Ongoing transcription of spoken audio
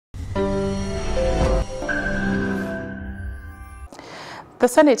The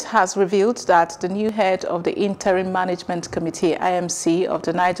Senate has revealed that the new head of the Interim Management Committee, IMC, of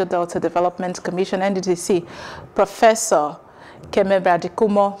the Niger Delta Development Commission, NDDC, Professor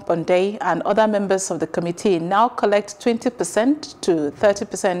Kemebadikumo Bondei, and other members of the committee now collect 20% to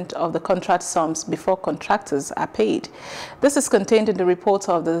 30% of the contract sums before contractors are paid. This is contained in the report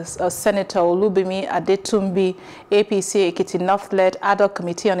of the Senator Olubimi Adetumbi, APC Ekiti North-led ad hoc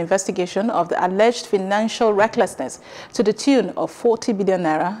committee on investigation of the alleged financial recklessness to the tune of 40 billion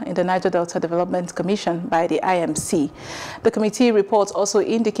naira in the Niger Delta Development Commission by the IMC. The committee report also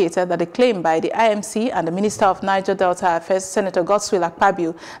indicated that the claim by the IMC and the Minister of Niger Delta Affairs, Senator Godswill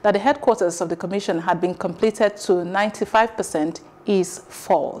Akpabio, that the headquarters of the commission had been completed to 95% is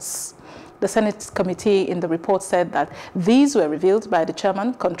false. The Senate committee in the report said that these were revealed by the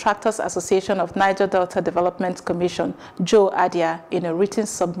chairman, Contractors Association of Niger Delta Development Commission, Joe Adia, in a written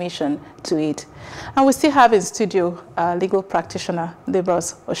submission to it. And we still have in studio legal practitioner,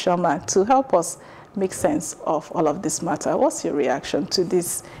 Lebros Oshoma, to help us make sense of all of this matter. What's your reaction to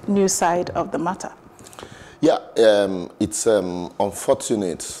this new side of the matter? Yeah, it's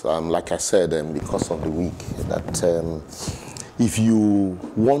unfortunate, like I said, because of the week, that if you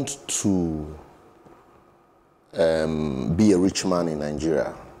want to be a rich man in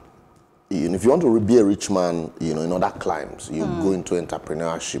Nigeria, if you want to be a rich man, in other climes, you go into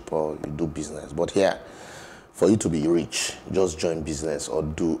entrepreneurship or you do business. But here, for you to be rich, just join business or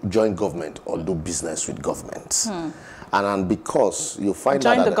join government or do business with government. And because you find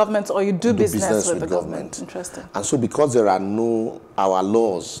join out the government or you do business with the government. Interesting. And so because there are our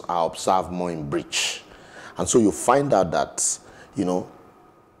laws are observed more in breach. And so you find out that, in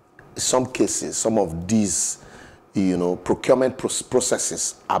some cases, some of these, procurement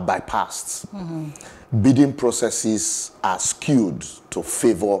processes are bypassed. Bidding processes are skewed to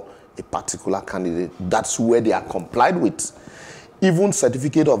favor a particular candidate. That's where they are complied with. Even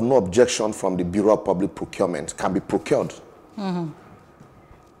certificate of no objection from the Bureau of Public Procurement can be procured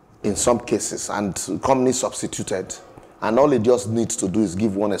in some cases, and companies substituted. And all it just needs to do is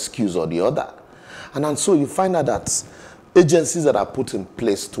give one excuse or the other. And so you find out that agencies that are put in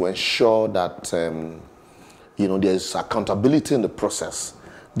place to ensure that there's accountability in the process,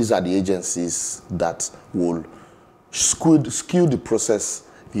 these are the agencies that will skew the process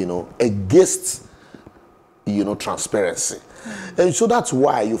against transparency. And so that's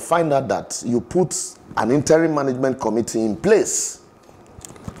why you find out that you put an interim management committee in place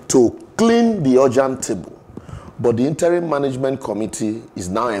to clean the urgent table. But the interim management committee is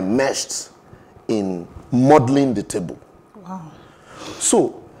now enmeshed in modeling the table. Wow.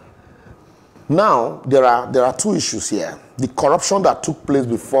 So now there are two issues here. The corruption that took place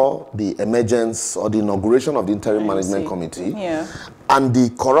before the emergence or the inauguration of the interim management committee, and the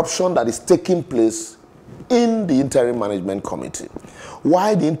corruption that is taking place in the interim management committee.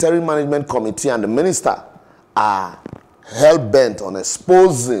 Why the interim management committee and the minister are hell-bent on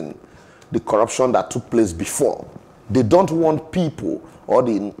exposing the corruption that took place before. They don't want people or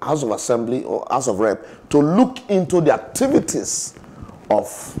the House of Assembly or House of Rep to look into the activities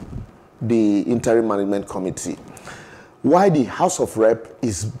of the interim management committee. Why the House of Rep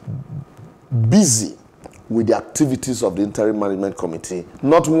is busy with the activities of the interim management committee,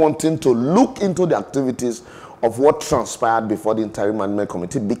 not wanting to look into the activities of what transpired before the interim management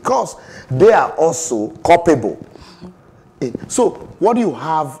committee, because they are also culpable. So what you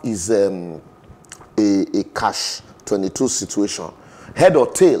have is a catch-22 situation. Head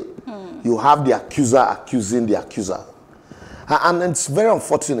or tail, you have the accuser accusing the accuser. And it's very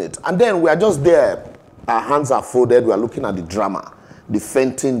unfortunate. And then we are just there, our hands are folded, we are looking at the drama, the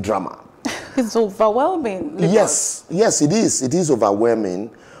fainting drama. It's overwhelming. Yes, it is. It is overwhelming.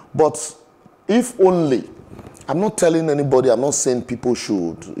 But if only, I'm not telling anybody, I'm not saying people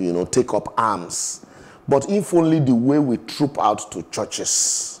should, take up arms. But if only the way we troop out to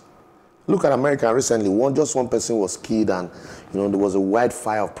churches. Look at America recently. One person was killed, and there was a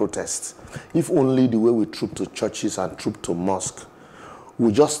wildfire of protest. If only the way we troop to churches and troop to mosque,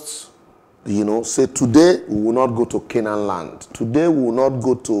 we just, say today we will not go to Canaan land. Today we will not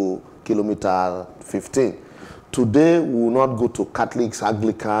go to Kilometer 15. Today we will not go to Catholics,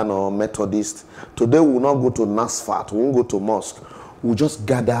 Anglican or Methodist. Today we will not go to NASFAT. We won't go to mosque. We'll just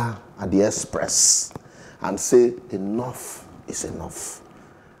gather at the express and say enough is enough.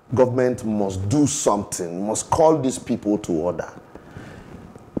 Government must do something, must call these people to order.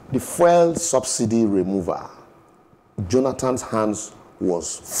 The fuel subsidy remover, Jonathan's hands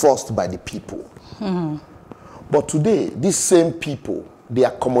was forced by the people. But today, these same people, they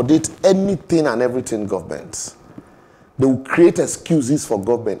accommodate anything and everything government. They will create excuses for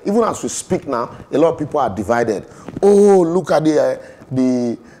government. Even as we speak now, a lot of people are divided. Oh, look at the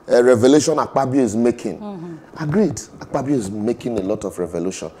the revelation Akpabio is making. Agreed. Akpabio is making a lot of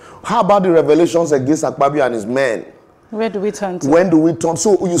revelation. How about the revelations against Akpabio and his men? Where do we turn to? When do we turn?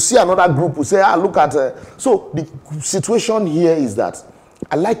 So you see another group who say, look at... So the situation here is that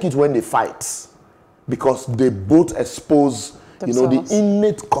I like it when they fight because they both expose, the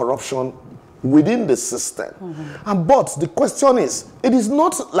innate corruption within the system. And but the question is, it is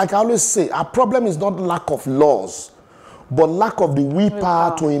not, like I always say, our problem is not lack of laws, but lack of the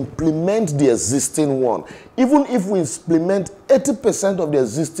willpower to implement the existing one. Even if we implement 80% of the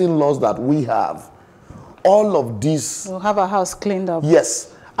existing laws that we have, all of these... We'll have our house cleaned up.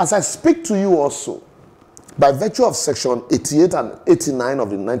 Yes. As I speak to you also, by virtue of Section 88 and 89 of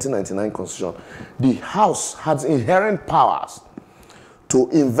the 1999 Constitution, the House has inherent powers to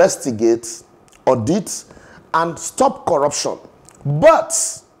investigate, audit, and stop corruption. But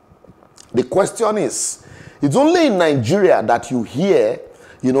the question is, it's only in Nigeria that you hear,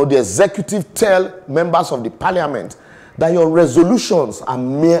 the executive tell members of the parliament that your resolutions are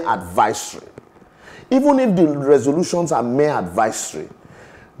mere advisory. Even if the resolutions are mere advisory,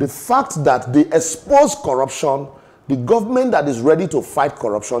 the fact that they expose corruption, the government that is ready to fight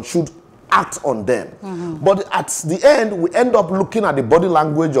corruption should act on them. But at the end, we end up looking at the body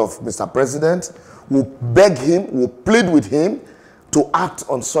language of Mr. President. We'll beg him, we'll plead with him to act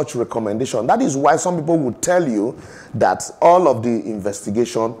on such recommendation. That is why some people will tell you that all of the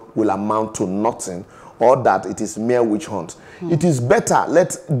investigation will amount to nothing, or that it is mere witch hunt. It is better,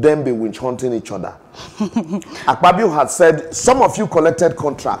 let them be witch hunting each other. Akpabio had said, some of you collected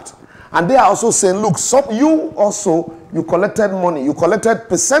contract. And they are also saying, look, you collected money, you collected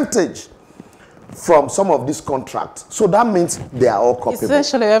percentage from some of this contract. So that means they are all culpable.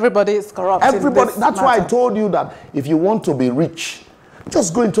 Essentially, everybody is corrupt. Everybody. That's why I told you that if you want to be rich,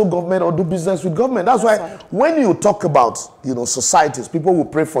 just go into government or do business with government. That's why when you talk about, societies, people will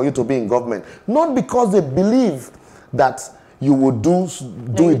pray for you to be in government. Not because they believe that you will do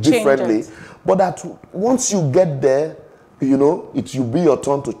it differently, but that once you get there, it will be your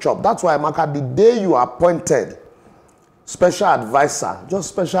turn to chop. That's why, Amaka, the day you are appointed special advisor, just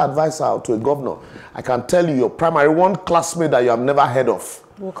special advisor to a governor, I can tell you, your primary one classmate that you have never heard of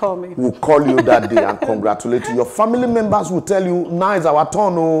will call me. Will call you that day and congratulate you. Your family members will tell you, now is our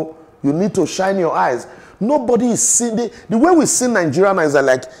turn, oh, you need to shine your eyes. Nobody is seeing, the way we see Nigeria now is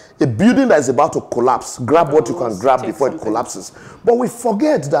like a building that is about to collapse. Grab what you can grab before it collapses. But we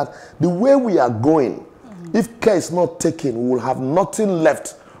forget that the way we are going, if care is not taken, we will have nothing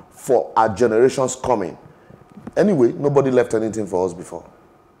left for our generations coming. Anyway, nobody left anything for us before.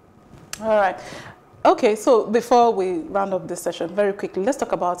 All right. Okay, so before we round up this session, very quickly, let's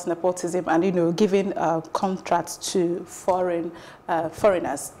talk about nepotism and, giving contracts to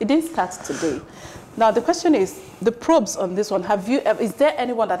foreigners. It didn't start today. Now, the question is, the probes on this one, is there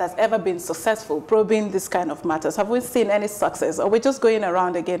anyone that has ever been successful probing this kind of matters? Have we seen any success? Or we're just going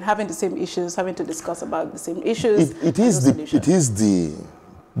around again, having the same issues, having to discuss about the same issues? It is the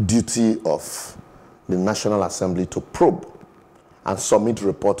duty of the National Assembly to probe and submit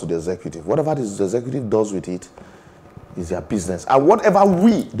report to the executive. Whatever the executive does with it is their business. And whatever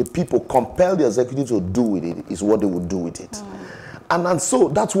we, the people, compel the executive to do with it is what they will do with it. And so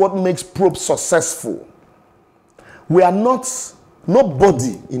that's what makes probe successful. We are not,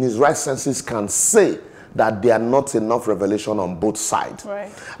 nobody in his right senses can say that there are not enough revelation on both sides.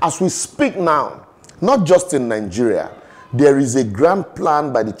 Right. As we speak now, not just in Nigeria, there is a grand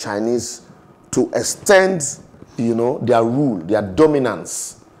plan by the Chinese to extend, their rule, their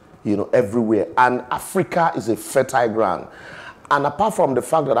dominance, everywhere. And Africa is a fertile ground. And apart from the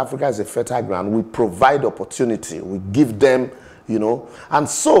fact that Africa is a fertile ground, we provide opportunity. We give them, And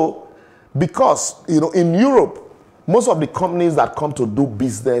so, because, in Europe, most of the companies that come to do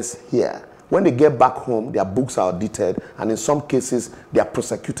business here, when they get back home, their books are audited. And in some cases, they are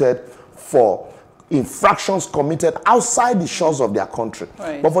prosecuted for infractions committed outside the shores of their country.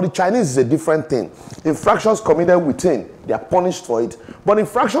 Right. But for the Chinese, it's a different thing. Infractions committed within, they are punished for it. But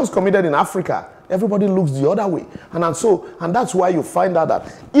infractions committed in Africa, everybody looks the other way. And that's why you find out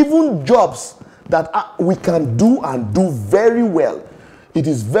that even jobs that we can do and do very well, it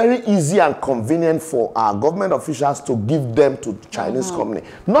is very easy and convenient for our government officials to give them to Chinese company.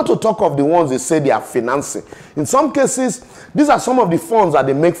 Not to talk of the ones they say they are financing. In some cases, these are some of the funds that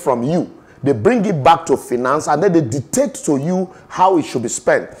they make from you. They bring it back to finance and then they dictate to you how it should be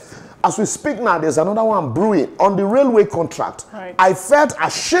spent. As we speak now, there's another one brewing on the railway contract. Right. I felt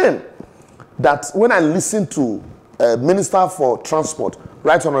ashamed that when I listened to Minister for Transport,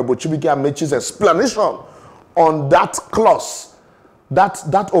 Right Honorable Chibuike Amechi's explanation on that clause,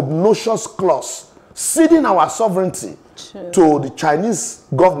 that obnoxious clause ceding our sovereignty to the Chinese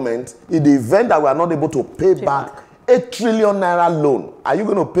government in the event that we are not able to pay back 8 trillion naira loan. Are you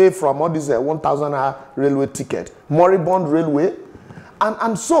going to pay from all this 1,000 naira railway ticket, moribund railway?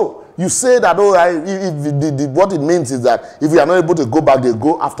 And so you say that, oh, what it means is that if you are not able to go back, they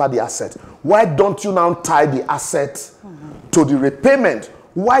go after the asset. Why don't you now tie the asset to the repayment?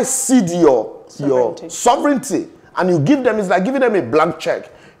 Why cede your sovereignty? And you give them, it's like giving them a blank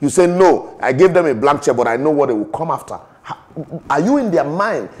check. You say, no, I gave them a blank check, but I know what they will come after. Are you in their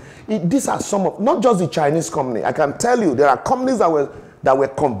mind? These are some of, not just the Chinese company. I can tell you, there are companies that were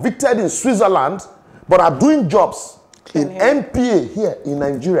convicted in Switzerland, but are doing jobs in NPA here in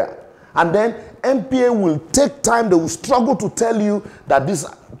Nigeria. And then NPA will take time, they will struggle to tell you that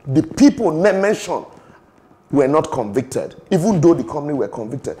the people mentioned were not convicted, even though the company were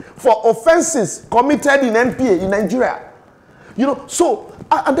convicted for offenses committed in NPA in Nigeria. You know, so,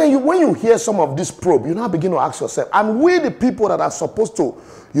 and then when you hear some of this probe, you now begin to ask yourself, and we the people that are supposed to,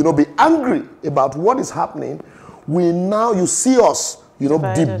 you know, be angry about what is happening, you see us, you know,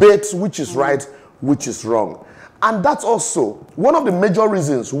 debate which is right, which is wrong. And that's also one of the major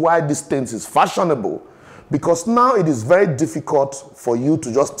reasons why this thing is fashionable, because now it is very difficult for you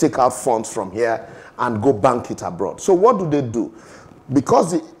to just take out funds from here and go bank it abroad. So what do?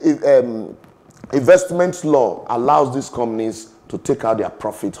 Because the investment law allows these companies to take out their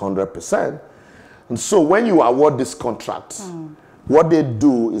profit 100%. And so when you award this contract, what they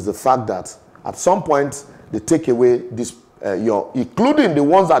do is the fact that at some point they take away this, including the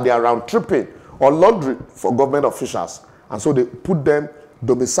ones that they are round tripping or laundering for government officials. And so they put them,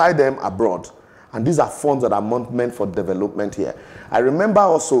 domicile them abroad. And these are funds that are meant for development here. I remember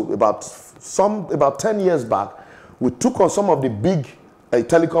also about 10 years back, we took on some of the big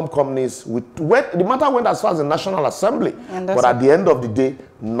telecom companies. The matter went as far as the National Assembly. But at the end of the day,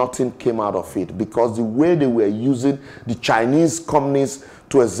 nothing came out of it because the way they were using the Chinese companies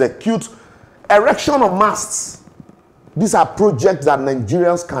to execute erection of masts. These are projects that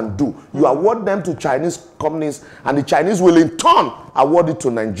Nigerians can do. You award them to Chinese companies, and the Chinese will in turn award it to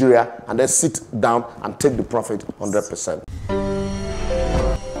Nigeria, and then sit down and take the profit 100%.